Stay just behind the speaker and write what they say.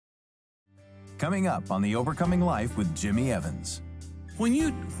Coming up on The Overcoming Life with Jimmy Evans. When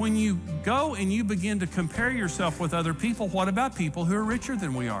you go and you begin to compare yourself with other people, what about people who are richer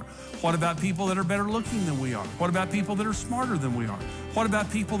than we are? What about people that are better looking than we are? What about people that are smarter than we are? What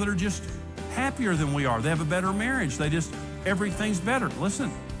about people that are just happier than we are? They have a better marriage. Everything's better.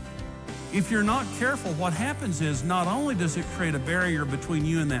 Listen, if you're not careful, what happens is not only does it create a barrier between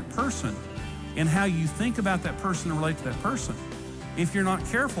you and that person and how you think about that person and relate to that person, if you're not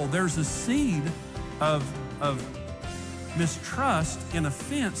careful, there's a seed of mistrust and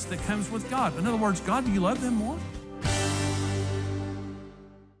offense that comes with God. In other words, God, do you love them more?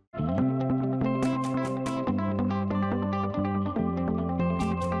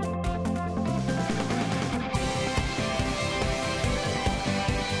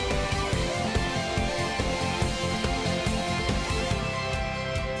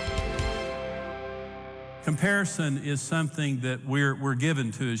 Comparison is something that we're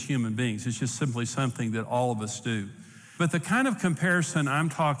given to as human beings. It's just simply something that all of us do. But the kind of comparison I'm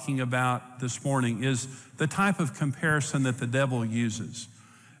talking about this morning is the type of comparison that the devil uses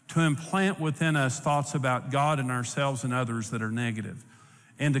to implant within us thoughts about God and ourselves and others that are negative,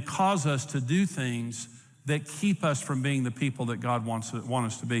 and to cause us to do things that keep us from being the people that God wants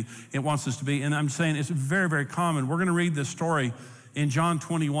us to be. It wants us to be. And I'm saying it's very, very common. We're going to read this story in John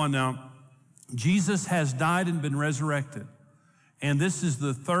 21. Now, Jesus has died and been resurrected. And this is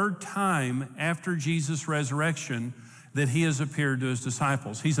the third time after Jesus' resurrection that he has appeared to his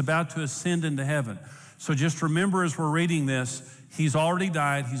disciples. He's about to ascend into heaven. So just remember as we're reading this, he's already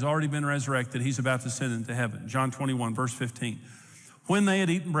died, he's already been resurrected, he's about to ascend into heaven. John 21, verse 15. When they had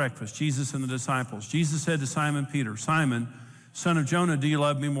eaten breakfast, Jesus and the disciples, Jesus said to Simon Peter, Simon, son of Jonah, do you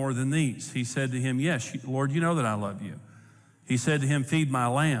love me more than these? He said to him, yes, Lord, you know that I love you. He said to him, feed my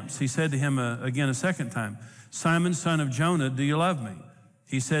lambs. He said to him again a second time, Simon, son of Jonah, do you love me?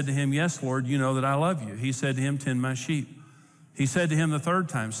 He said to him, yes, Lord, you know that I love you. He said to him, tend my sheep. He said to him the third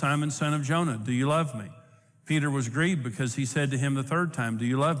time, Simon, son of Jonah, do you love me? Peter was grieved because he said to him the third time, do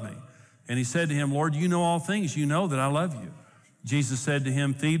you love me? And he said to him, Lord, you know all things. You know that I love you. Jesus said to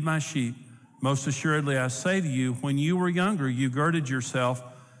him, feed my sheep. Most assuredly, I say to you, when you were younger, you girded yourself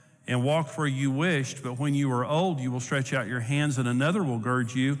and walked where you wished, but when you are old, you will stretch out your hands and another will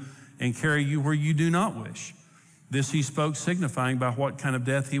gird you and carry you where you do not wish. This he spoke, signifying by what kind of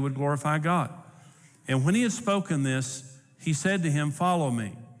death he would glorify God. And when he had spoken this, he said to him, follow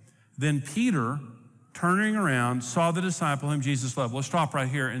me. Then Peter, turning around, saw the disciple whom Jesus loved. Let's stop right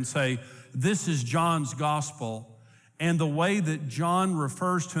here and say, this is John's gospel. And the way that John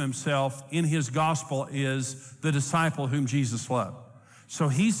refers to himself in his gospel is the disciple whom Jesus loved. So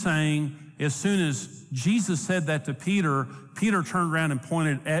he's saying, as soon as Jesus said that to Peter, Peter turned around and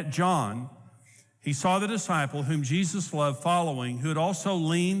pointed at John. He saw the disciple whom Jesus loved following, who had also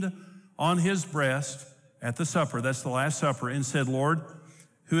leaned on his breast at the supper, that's the Last Supper, and said, Lord,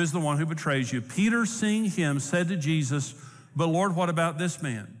 who is the one who betrays you? Peter, seeing him, said to Jesus, but Lord, what about this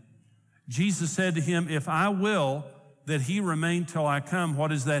man? Jesus said to him, if I will that he remain till I come,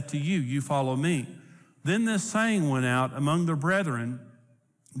 what is that to you? You follow me. Then this saying went out among the brethren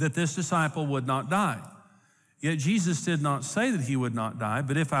that this disciple would not die. Yet Jesus did not say that he would not die,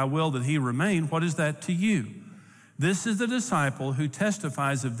 but if I will that he remain, what is that to you? This is the disciple who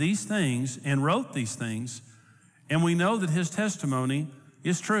testifies of these things and wrote these things, and we know that his testimony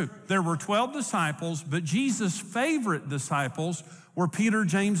is true. There were 12 disciples, but Jesus' favorite disciples were Peter,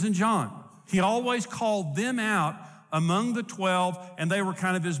 James, and John. He always called them out among the 12, and they were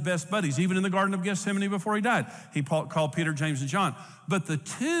kind of his best buddies. Even in the Garden of Gethsemane before he died, he called Peter, James, and John. But the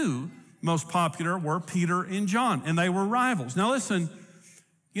two most popular were Peter and John, and they were rivals. Now listen,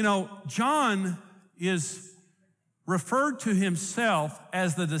 John is referred to himself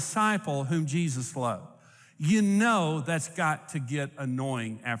as the disciple whom Jesus loved. That's got to get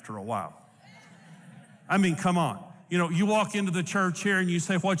annoying after a while. I mean, come on. You walk into the church here and you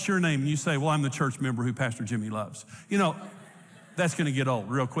say, what's your name? And you say, well, I'm the church member who Pastor Jimmy loves. That's going to get old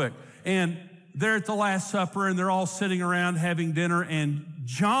real quick. And they're at the Last Supper and they're all sitting around having dinner, and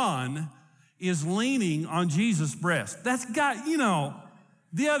John is leaning on Jesus' breast. That's got,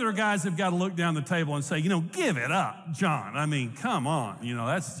 the other guys have got to look down the table and say, give it up, John. I mean, come on.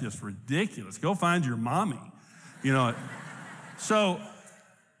 That's just ridiculous. Go find your mommy. So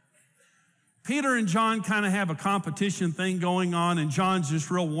Peter and John kind of have a competition thing going on, and John's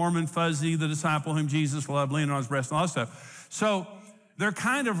just real warm and fuzzy, the disciple whom Jesus loved, leaning on his breast and all that stuff. So they're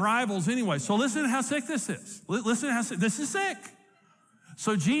kind of rivals anyway. So listen to how sick this is. Listen to how sick. This is sick.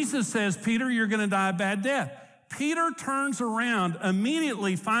 So Jesus says, Peter, you're going to die a bad death. Peter turns around,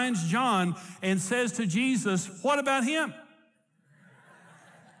 immediately finds John and says to Jesus, what about him?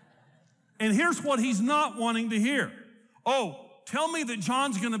 And here's what he's not wanting to hear. Oh, tell me that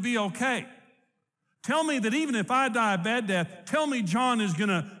John's going to be okay. Tell me that even if I die a bad death, tell me John is going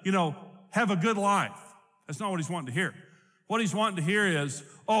to, have a good life. That's not what he's wanting to hear. What he's wanting to hear is,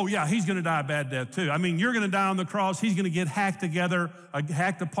 oh yeah, he's going to die a bad death too. I mean, you're going to die on the cross. He's going to get hacked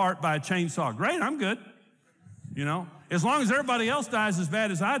apart by a chainsaw. Great, I'm good. As long as everybody else dies as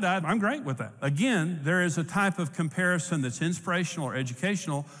bad as I died, I'm great with that. Again, there is a type of comparison that's inspirational or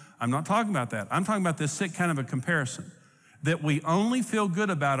educational. I'm not talking about that. I'm talking about this sick kind of a comparison, that we only feel good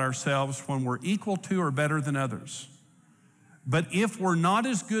about ourselves when we're equal to or better than others. But if we're not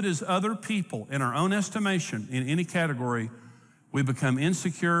as good as other people in our own estimation in any category, we become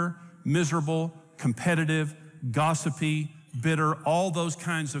insecure, miserable, competitive, gossipy, bitter, all those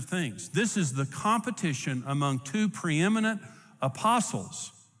kinds of things. This is the competition among two preeminent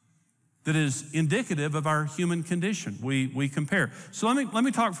apostles that is indicative of our human condition. We compare. So let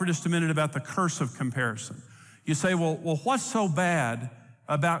me talk for just a minute about the curse of comparison. You say, well, what's so bad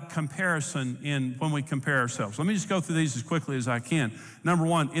about comparison when we compare ourselves? Let me just go through these as quickly as I can. Number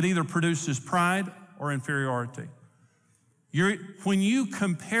one, it either produces pride or inferiority. When you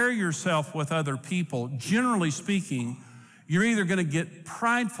compare yourself with other people, generally speaking, you're either going to get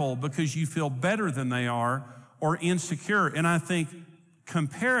prideful because you feel better than they are, or insecure. And I think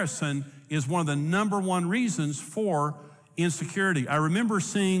comparison is one of the number one reasons for insecurity. I remember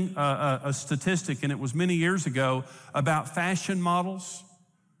seeing a statistic, and it was many years ago, about fashion models.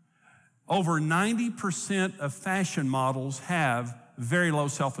 Over 90% of fashion models have very low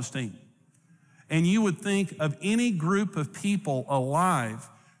self-esteem. And you would think of any group of people alive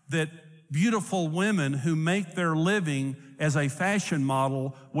that beautiful women who make their living as a fashion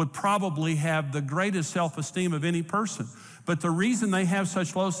model would probably have the greatest self-esteem of any person. But the reason they have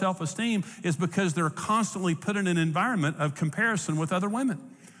such low self-esteem is because they're constantly put in an environment of comparison with other women.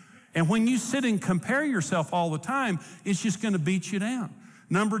 And when you sit and compare yourself all the time, it's just going to beat you down.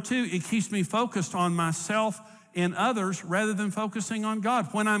 Number two, it keeps me focused on myself and others rather than focusing on God.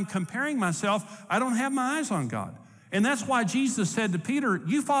 When I'm comparing myself, I don't have my eyes on God. And that's why Jesus said to Peter,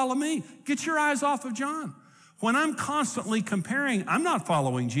 you follow me. Get your eyes off of John. When I'm constantly comparing, I'm not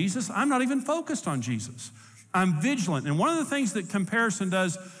following Jesus. I'm not even focused on Jesus. I'm vigilant. And one of the things that comparison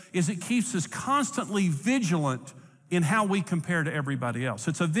does is it keeps us constantly vigilant in how we compare to everybody else.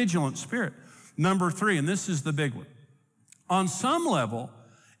 It's a vigilant spirit. Number three, and this is the big one. On some level,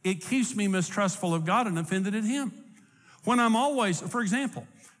 it keeps me mistrustful of God and offended at him. When I'm always, for example,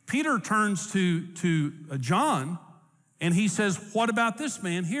 Peter turns to John and he says, what about this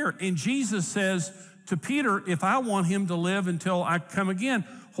man here? And Jesus says to Peter, if I want him to live until I come again,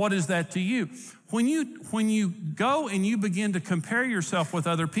 what is that to you? When you go and you begin to compare yourself with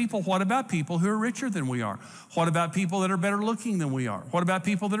other people, what about people who are richer than we are? What about people that are better looking than we are? What about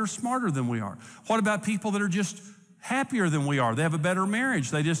people that are smarter than we are? What about people that are just happier than we are? They have a better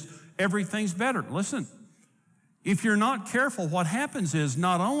marriage. Everything's better. Listen, if you're not careful, what happens is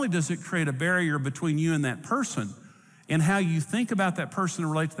not only does it create a barrier between you and that person and how you think about that person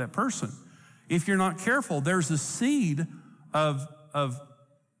and relate to that person, if you're not careful, there's a seed of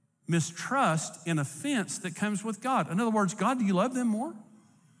mistrust and offense that comes with God. In other words, God, do you love them more?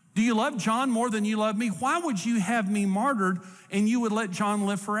 Do you love John more than you love me? Why would you have me martyred and you would let John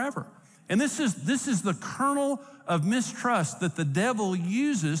live forever? And this is the kernel of mistrust that the devil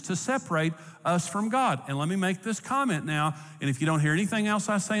uses to separate us from God. And let me make this comment now, and if you don't hear anything else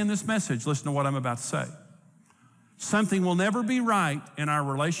I say in this message, listen to what I'm about to say. Something will never be right in our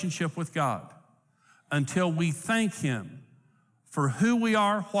relationship with God until we thank him for who we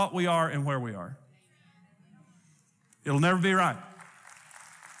are, what we are, and where we are. It'll never be right.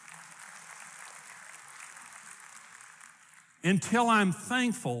 Until I'm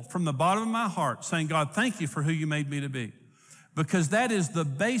thankful from the bottom of my heart, saying, God, thank you for who you made me to be. Because that is the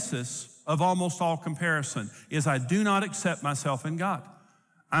basis of almost all comparison, is I do not accept myself in God.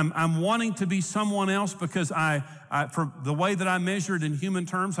 I'm wanting to be someone else because for the way that I measure it in human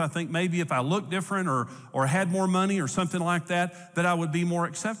terms, I think maybe if I looked different or had more money or something like that, that I would be more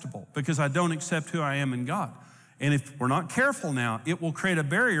acceptable because I don't accept who I am in God. And if we're not careful now, it will create a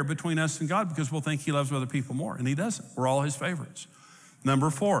barrier between us and God because we'll think he loves other people more, and he doesn't. We're all his favorites. Number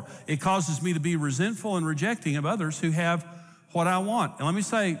four, it causes me to be resentful and rejecting of others who have what I want. And let me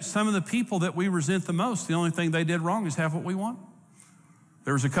say, some of the people that we resent the most, the only thing they did wrong is have what we want.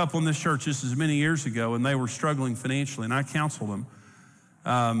 There was a couple in this church, this is many years ago, and they were struggling financially, and I counseled them.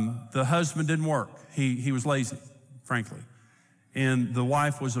 The husband didn't work. He was lazy, frankly. And the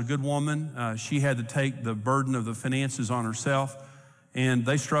wife was a good woman. She had to take the burden of the finances on herself. And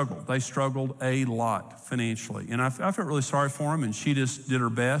they struggled. They struggled a lot financially. And I felt really sorry for them, and she just did her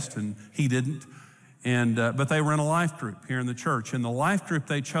best, and he didn't. But they were in a life group here in the church. And the life group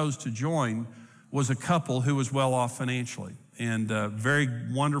they chose to join was a couple who was well off financially. And a very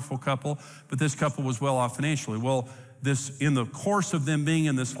wonderful couple, but this couple was well off financially. Well, in the course of them being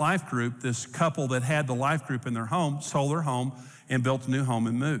in this life group, this couple that had the life group in their home sold their home and built a new home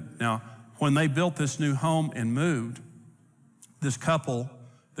and moved. Now, when they built this new home and moved, this couple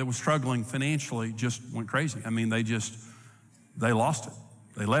that was struggling financially just went crazy. I mean, they lost it.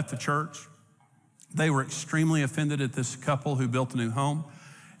 They left the church. They were extremely offended at this couple who built a new home.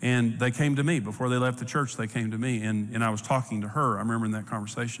 And they came to me. Before they left the church, they came to me. And I was talking to her. I remember in that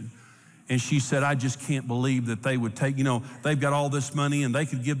conversation. And she said, I just can't believe that they would take, they've got all this money and they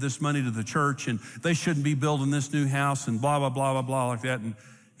could give this money to the church and they shouldn't be building this new house and blah, blah, blah, blah, blah, like that. And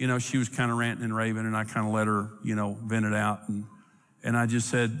she was kind of ranting and raving, and I kind of let her, vent it out. And I just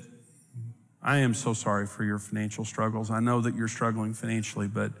said, I am so sorry for your financial struggles. I know that you're struggling financially,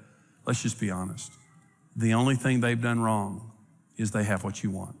 but let's just be honest. The only thing they've done wrong is they have what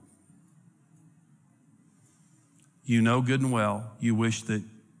you want. You know good and well you wish that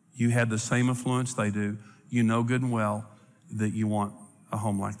you had the same affluence they do. You know good and well that you want a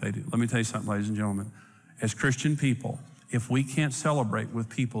home like they do. Let me tell you something, ladies and gentlemen. As Christian people, if we can't celebrate with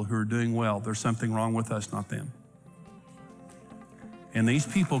people who are doing well, there's something wrong with us, not them. And these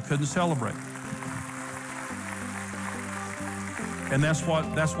people couldn't celebrate. And that's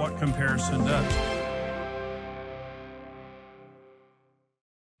what comparison does.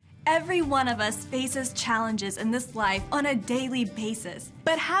 Every one of us faces challenges in this life on a daily basis.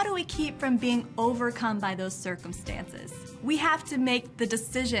 But how do we keep from being overcome by those circumstances? We have to make the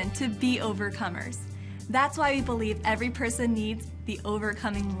decision to be overcomers. That's why we believe every person needs the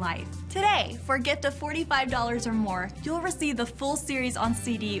Overcoming Life. Today, for a gift of $45 or more, you'll receive the full series on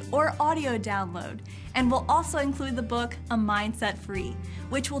CD or audio download. And we'll also include the book, A Mind Set Free,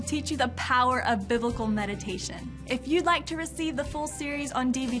 which will teach you the power of biblical meditation. If you'd like to receive the full series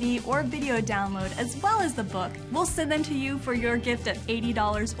on DVD or video download, as well as the book, we'll send them to you for your gift of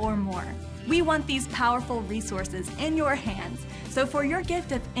 $80 or more. We want these powerful resources in your hands. So for your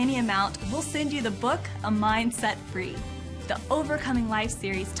gift of any amount, we'll send you the book, A Mind Set Free. The Overcoming Life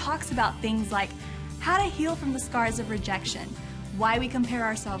series talks about things like how to heal from the scars of rejection, why we compare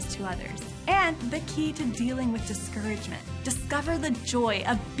ourselves to others, and the key to dealing with discouragement. Discover the joy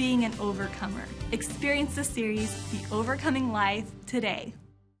of being an overcomer. Experience the series, The Overcoming Life, today.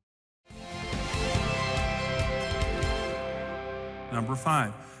 Number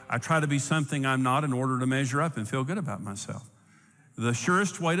 5, I try to be something I'm not in order to measure up and feel good about myself. The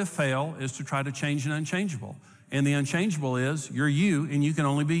surest way to fail is to try to change an unchangeable. And the unchangeable is you're you, and you can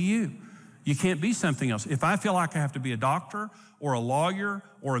only be you. You can't be something else. If I feel like I have to be a doctor or a lawyer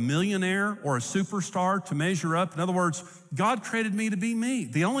or a millionaire or a superstar to measure up, in other words, God created me to be me.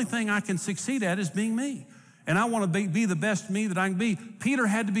 The only thing I can succeed at is being me. And I want to be the best me that I can be. Peter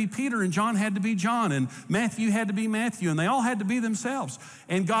had to be Peter, and John had to be John, and Matthew had to be Matthew, and they all had to be themselves.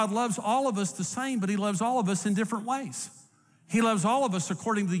 And God loves all of us the same, but he loves all of us in different ways. He loves all of us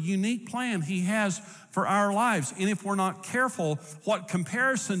according to the unique plan he has for our lives. And if we're not careful, what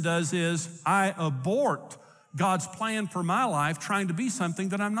comparison does is I abort God's plan for my life trying to be something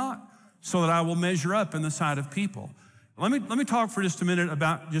that I'm not, so that I will measure up in the sight of people. Let me talk for just a minute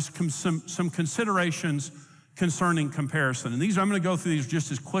about just some considerations concerning comparison. And I'm going to go through these just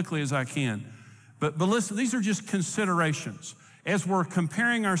as quickly as I can. But listen, these are just considerations. As we're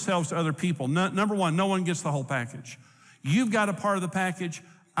comparing ourselves to other people, number one, no one gets the whole package. You've got a part of the package.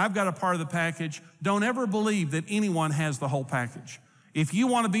 I've got a part of the package. Don't ever believe that anyone has the whole package. If you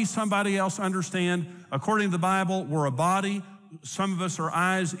want to be somebody else, understand, according to the Bible, we're a body. Some of us are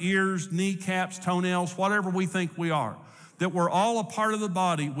eyes, ears, kneecaps, toenails, whatever we think we are. That we're all a part of the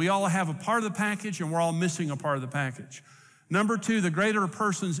body. We all have a part of the package, and we're all missing a part of the package. Number two, the greater a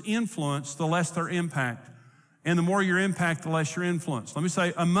person's influence, the less their impact. And the more your impact, the less your influence. Let me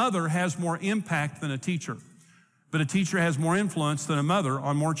say, a mother has more impact than a teacher. But a teacher has more influence than a mother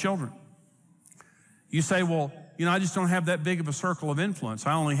on more children. You say, well, I just don't have that big of a circle of influence.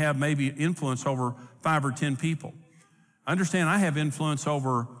 I only have maybe influence over 5 or 10 people. Understand, I have influence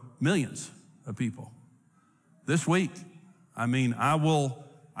over millions of people. This week, I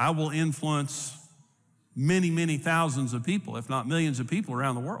will influence many, many thousands of people, if not millions of people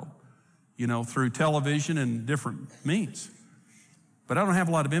around the world, through television and different means. But I don't have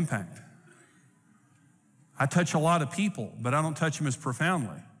a lot of impact. I touch a lot of people, but I don't touch them as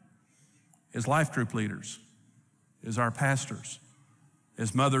profoundly as life group leaders, as our pastors,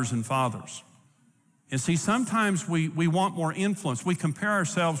 as mothers and fathers, And see, sometimes we want more influence. We compare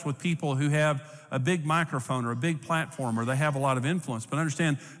ourselves with people who have a big microphone or a big platform, or they have a lot of influence. But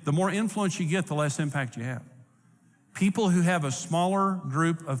understand, the more influence you get, the less impact you have. People who have a smaller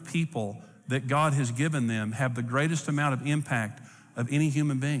group of people that God has given them have the greatest amount of impact of any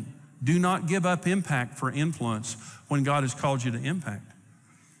human being. Do not give up impact for influence when God has called you to impact.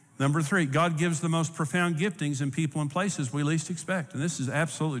 Number 3, God gives the most profound giftings in people and places we least expect. And this is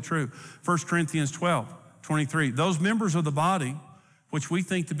absolutely true. 1 Corinthians 12:23. Those members of the body which we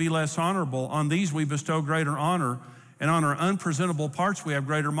think to be less honorable, on these we bestow greater honor, and on our unpresentable parts we have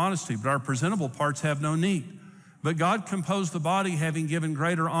greater modesty, but our presentable parts have no need. But God composed the body, having given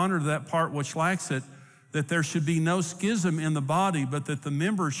greater honor to that part which lacks it, that there should be no schism in the body, but that the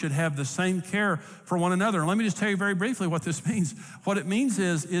members should have the same care for one another. And let me just tell you very briefly what this means. What it means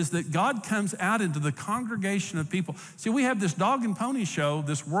is that God comes out into the congregation of people. See, we have this dog and pony show,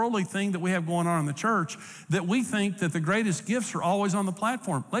 this worldly thing that we have going on in the church, that we think that the greatest gifts are always on the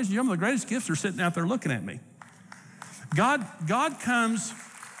platform. Ladies and gentlemen, the greatest gifts are sitting out there looking at me. God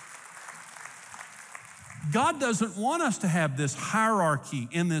doesn't want us to have this hierarchy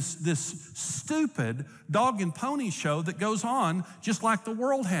in this stupid dog and pony show that goes on just like the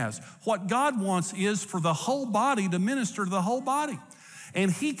world has. What God wants is for the whole body to minister to the whole body. And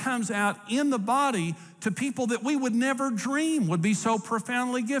he comes out in the body to people that we would never dream would be so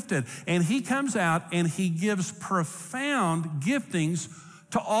profoundly gifted. And he comes out and he gives profound giftings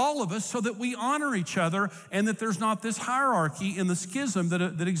to all of us so that we honor each other and that there's not this hierarchy in the schism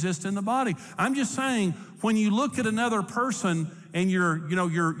that exists in the body. I'm just saying, when you look at another person and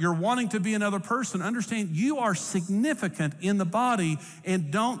you're wanting to be another person, understand you are significant in the body,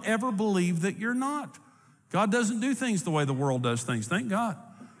 and don't ever believe that you're not. God doesn't do things the way the world does things, thank God.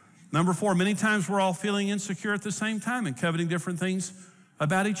 Number 4, many times we're all feeling insecure at the same time and coveting different things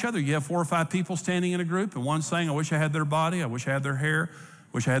about each other. You have 4 or 5 people standing in a group, and one's saying, I wish I had their body, I wish I had their hair,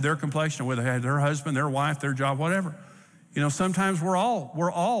 wish I had their complexion, whether I had their husband, their wife, their job, whatever. You know, sometimes we're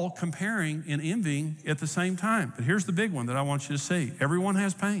all comparing and envying at the same time. But here's the big one that I want you to see. Everyone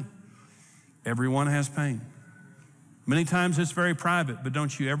has pain. Everyone has pain. Many times it's very private, but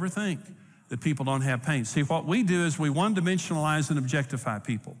don't you ever think that people don't have pain. See, what we do is we one-dimensionalize and objectify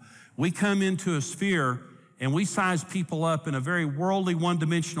people. We come into a sphere and we size people up in a very worldly,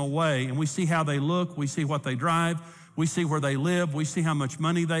 one-dimensional way, and we see how they look, we see what they drive, we see where they live, we see how much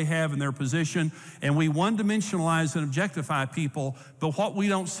money they have in their position, and we one-dimensionalize and objectify people, but what we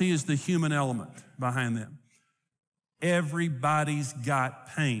don't see is the human element behind them. Everybody's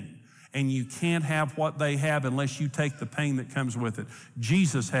got pain, and you can't have what they have unless you take the pain that comes with it.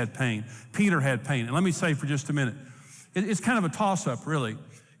 Jesus had pain. Peter had pain. And let me say for just a minute, it's kind of a toss-up, really.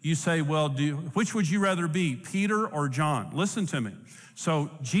 You say, well, which would you rather be, Peter or John? Listen to me.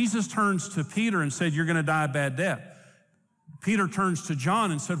 So Jesus turns to Peter and said, you're going to die a bad death. Peter turns to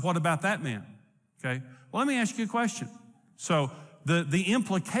John and said, what about that man? Okay. Well, let me ask you a question. So the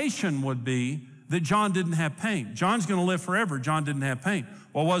implication would be that John didn't have pain. John's going to live forever. John didn't have pain.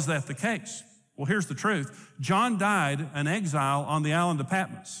 Well, was that the case? Well, here's the truth. John died an exile on the island of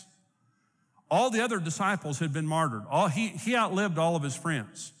Patmos. All the other disciples had been martyred. He outlived all of his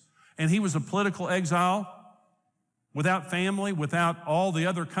friends. And he was a political exile without family, without all the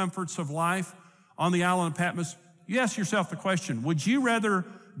other comforts of life on the island of Patmos. You ask yourself the question, would you rather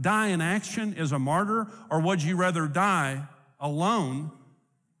die in action as a martyr, or would you rather die alone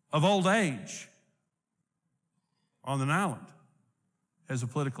of old age on an island as a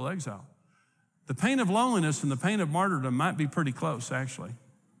political exile? The pain of loneliness and the pain of martyrdom might be pretty close, actually.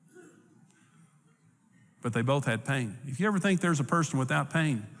 But they both had pain. If you ever think there's a person without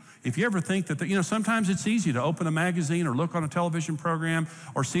pain, if you ever think that, sometimes it's easy to open a magazine or look on a television program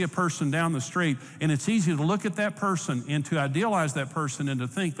or see a person down the street, and it's easy to look at that person and to idealize that person and to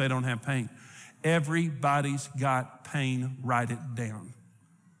think they don't have pain. Everybody's got pain. Write it down.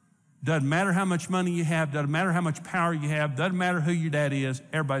 Doesn't matter how much money you have, doesn't matter how much power you have, doesn't matter who your daddy is,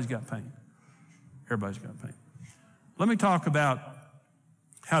 everybody's got pain. Everybody's got pain. Let me talk about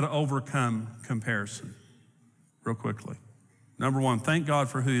how to overcome comparison real quickly. Number 1, thank God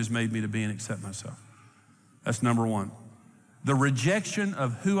for who he has made me to be and accept myself. That's number 1. The rejection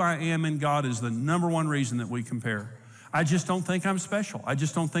of who I am in God is the number 1 reason that we compare. I just don't think I'm special. I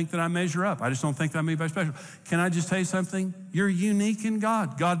just don't think that I measure up. I just don't think that I'm anybody special. Can I just tell you something? You're unique in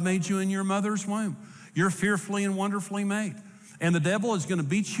God. God made you in your mother's womb. You're fearfully and wonderfully made. And the devil is going to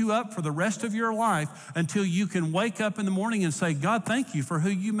beat you up for the rest of your life until you can wake up in the morning and say, God, thank you for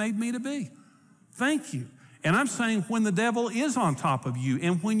who you made me to be. Thank you. And I'm saying when the devil is on top of you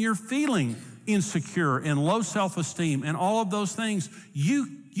and when you're feeling insecure and low self-esteem and all of those things,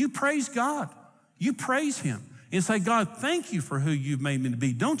 you praise God. You praise him and say, God, thank you for who you've made me to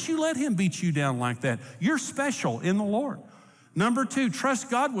be. Don't you let him beat you down like that. You're special in the Lord. Number 2,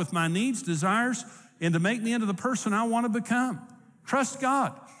 trust God with my needs, desires, and to make me into the person I want to become. Trust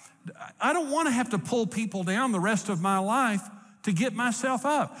God. I don't want to have to pull people down the rest of my life to get myself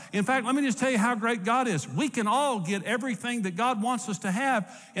up. In fact, let me just tell you how great God is. We can all get everything that God wants us to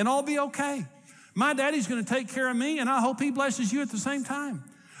have and all be okay. My daddy's going to take care of me, and I hope he blesses you at the same time.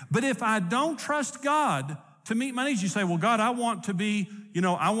 But if I don't trust God to meet my needs, you say, well, God, I want to be,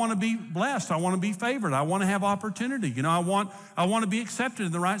 I want to be blessed. I want to be favored. I want to have opportunity. I want to be accepted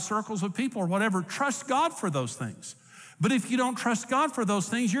in the right circles of people or whatever. Trust God for those things. But if you don't trust God for those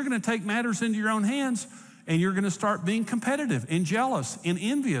things, you're going to take matters into your own hands, and you're going to start being competitive and jealous and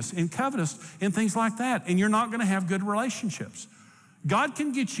envious and covetous and things like that. And you're not going to have good relationships. God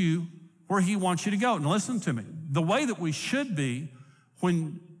can get you where he wants you to go. And listen to me. The way that we should be,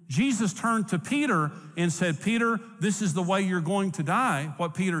 when Jesus turned to Peter and said, Peter, this is the way you're going to die,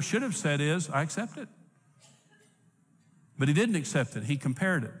 what Peter should have said is, I accept it. But he didn't accept it. He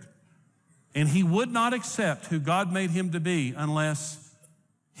compared it. And he would not accept who God made him to be unless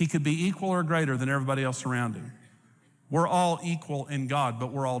he could be equal or greater than everybody else around him. We're all equal in God,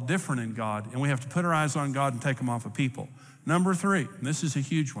 but we're all different in God, and we have to put our eyes on God and take them off of people. Number 3, and this is a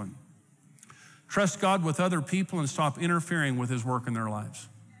huge one. Trust God with other people and stop interfering with his work in their lives.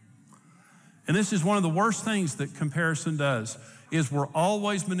 And this is one of the worst things that comparison does, is we're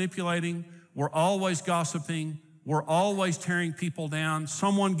always manipulating, we're always gossiping, we're always tearing people down.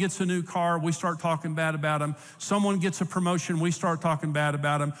 Someone gets a new car, we start talking bad about them. Someone gets a promotion, we start talking bad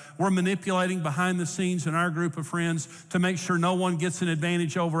about them. We're manipulating behind the scenes in our group of friends to make sure no one gets an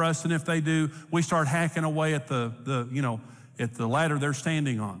advantage over us, and if they do, we start hacking away at the ladder they're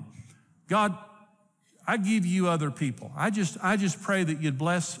standing on. God, I give you other people. I just pray that you'd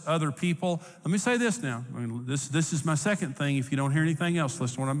bless other people. Let me say this now. This is my second thing. If you don't hear anything else,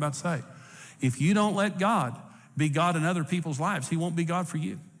 listen to what I'm about to say. If you don't let God be God in other people's lives, he won't be God for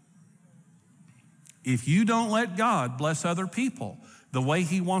you. If you don't let God bless other people the way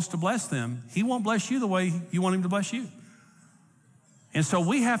he wants to bless them, he won't bless you the way you want him to bless you. And so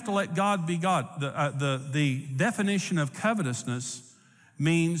we have to let God be God. The definition of covetousness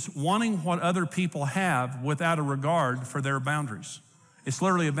means wanting what other people have without a regard for their boundaries. It's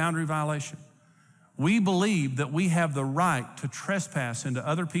literally a boundary violation. We believe that we have the right to trespass into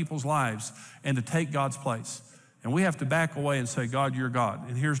other people's lives and to take God's place. And we have to back away and say, God, you're God.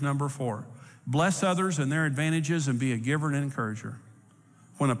 And here's number 4. Bless others and their advantages and be a giver and encourager.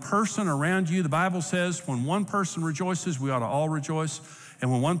 When a person around you, the Bible says, when one person rejoices, we ought to all rejoice.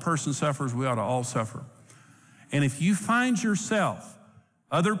 And when one person suffers, we ought to all suffer. And if you find yourself,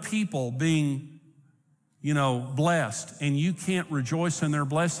 other people being, blessed, and you can't rejoice in their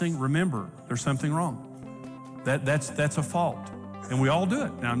blessing, remember, there's something wrong. That's a fault. And we all do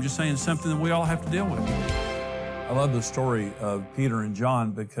it. Now, I'm just saying it's something that we all have to deal with. I love the story of Peter and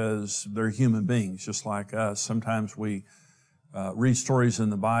John because they're human beings just like us. Sometimes we read stories in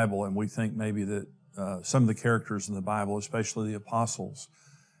the Bible and we think maybe that some of the characters in the Bible, especially the apostles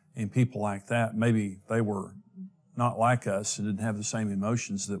and people like that, maybe they were not like us and didn't have the same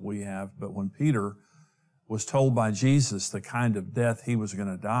emotions that we have. But when Peter was told by Jesus the kind of death he was going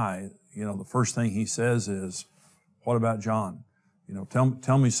to die, the first thing he says is, what about John?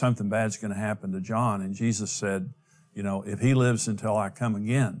 Tell me something bad's going to happen to John. And Jesus said, if he lives until I come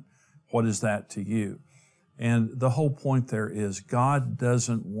again, what is that to you? And the whole point there is God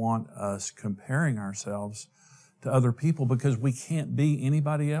doesn't want us comparing ourselves to other people because we can't be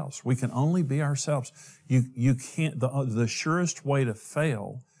anybody else. We can only be ourselves. You can't, the surest way to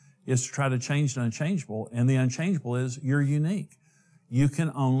fail is to try to change the unchangeable. And the unchangeable is you're unique. You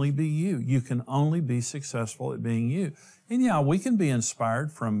can only be you. You can only be successful at being you. And yeah, we can be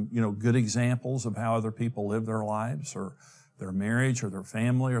inspired from, good examples of how other people live their lives or their marriage or their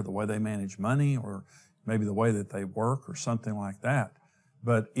family or the way they manage money or maybe the way that they work or something like that.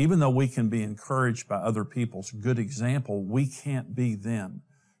 But even though we can be encouraged by other people's good example, we can't be them.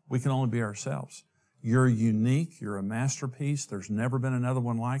 We can only be ourselves. You're unique. You're a masterpiece. There's never been another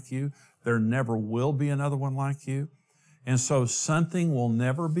one like you. There never will be another one like you. And so something will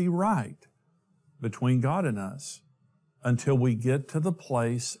never be right between God and us until we get to the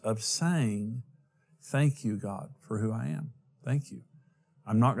place of saying, thank you, God, for who I am. Thank you.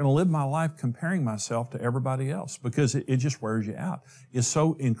 I'm not going to live my life comparing myself to everybody else because it just wears you out. It's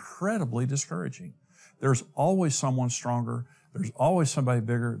so incredibly discouraging. There's always someone stronger. There's always somebody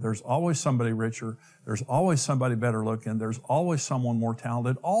bigger. There's always somebody richer. There's always somebody better looking. There's always someone more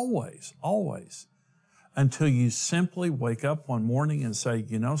talented. Always, always. Until you simply wake up one morning and say,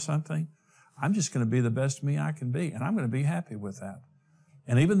 you know something? I'm just going to be the best me I can be, and I'm going to be happy with that.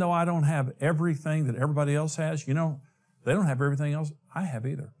 And even though I don't have everything that everybody else has, you know, they don't have everything else I have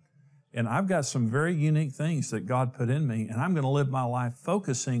either. And I've got some very unique things that God put in me, and I'm going to live my life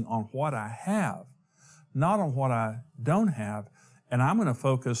focusing on what I have, not on what I don't have. And I'm going to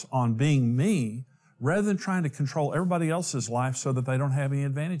focus on being me rather than trying to control everybody else's life so that they don't have any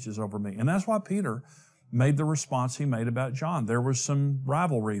advantages over me. And that's why Peter made the response he made about John. There was some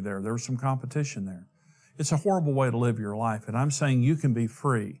rivalry there. There was some competition there. It's a horrible way to live your life. And I'm saying you can be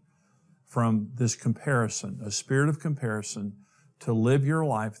free from this comparison, a spirit of comparison, to live your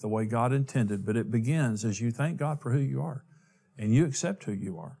life the way God intended. But it begins as you thank God for who you are, and you accept who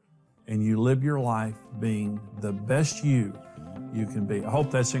you are, and you live your life being the best you can be. I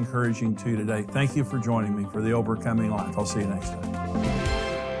hope that's encouraging to you today. Thank you for joining me for The Overcoming Life. I'll see you next time.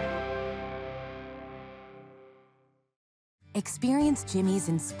 Experience Jimmy's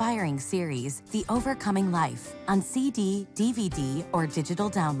inspiring series, The Overcoming Life, on CD, DVD, or digital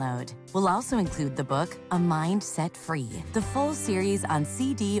download. We'll also include the book, A Mind Set Free. The full series on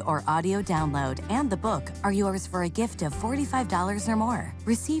CD or audio download and the book are yours for a gift of $45 or more.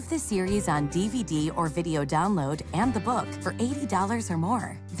 Receive the series on DVD or video download and the book for $80 or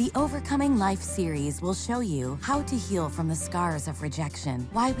more. The Overcoming Life series will show you how to heal from the scars of rejection,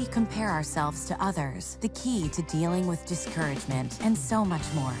 why we compare ourselves to others, the key to dealing with discouragement, and so much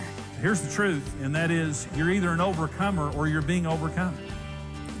more. Here's the truth, and that is you're either an overcomer or you're being overcome.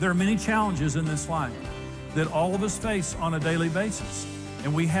 There are many challenges in this life that all of us face on a daily basis,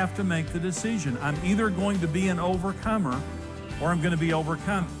 and we have to make the decision. I'm either going to be an overcomer or I'm going to be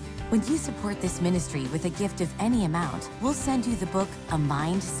overcome. When you support this ministry with a gift of any amount, we'll send you the book, A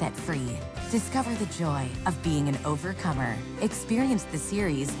Mind Set Free. Discover the joy of being an overcomer. Experience the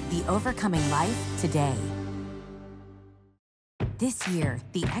series, The Overcoming Life, today. This year,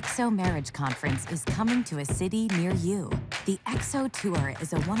 the XO Marriage Conference is coming to a city near you. The XO Tour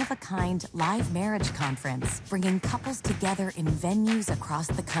is a one-of-a-kind live marriage conference, bringing couples together in venues across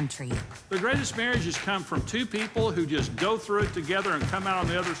the country. The greatest marriages come from two people who just go through it together and come out on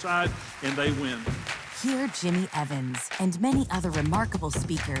the other side, and they win. Hear Jimmy Evans and many other remarkable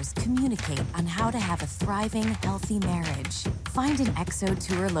speakers communicate on how to have a thriving, healthy marriage. Find an XO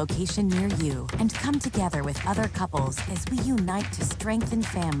Tour location near you and come together with other couples as we unite to strengthen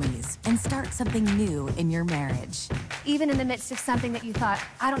families and start something new in your marriage. Even in the midst of something that you thought,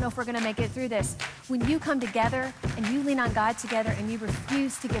 I don't know if we're going to make it through this, when you come together and you lean on God together and you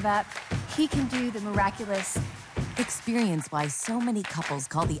refuse to give up, He can do the miraculous. Experience why so many couples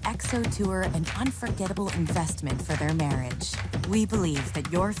call the XO Tour an unforgettable investment for their marriage. We believe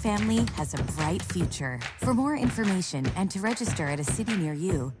that your family has a bright future. For more information and to register at a city near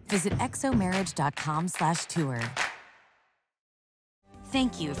you, visit xomarriage.com/tour.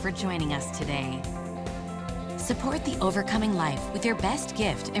 Thank you for joining us today. Support The Overcoming Life with your best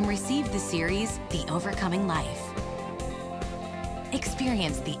gift and receive the series, The Overcoming Life.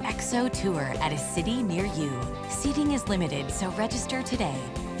 Experience the XO Tour at a city near you. Seating is limited, so register today.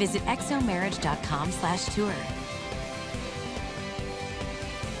 Visit xomarriage.com/tour.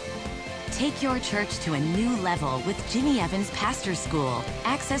 Take your church to a new level with Jimmy Evans Pastor School.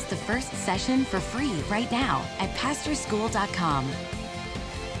 Access the first session for free right now at pastorschool.com.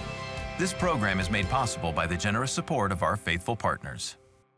 This program is made possible by the generous support of our faithful partners.